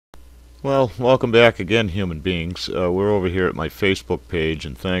Well, welcome back again, human beings. We're over here at my Facebook page,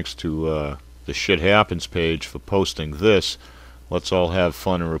 and thanks to the Shit Happens page for posting this. Let's all have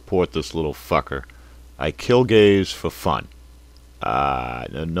fun and report this little fucker. I kill gays for fun.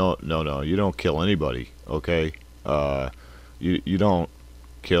 No, you don't kill anybody, okay? You don't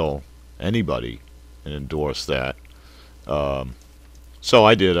kill anybody and endorse that. So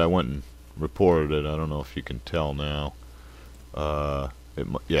I did. I went and reported it. I don't know if you can tell now.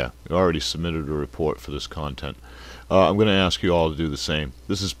 Yeah, you already submitted a report for this content. I'm going to ask you all to do the same.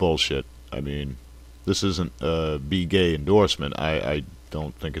 This is bullshit. I mean, this isn't a be gay endorsement. I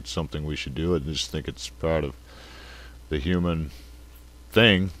don't think it's something we should do. I just think it's part of the human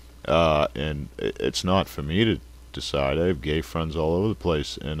thing, and it's not for me to decide. I have gay friends all over the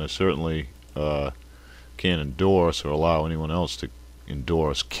place, and I certainly can't endorse or allow anyone else to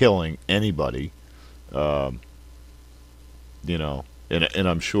endorse killing anybody. You know, and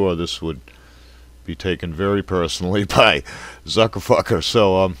I'm sure this would be taken very personally by Zuckerfucker.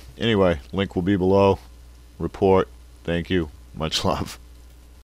 So anyway, link will be below. Report. Thank you. Much love.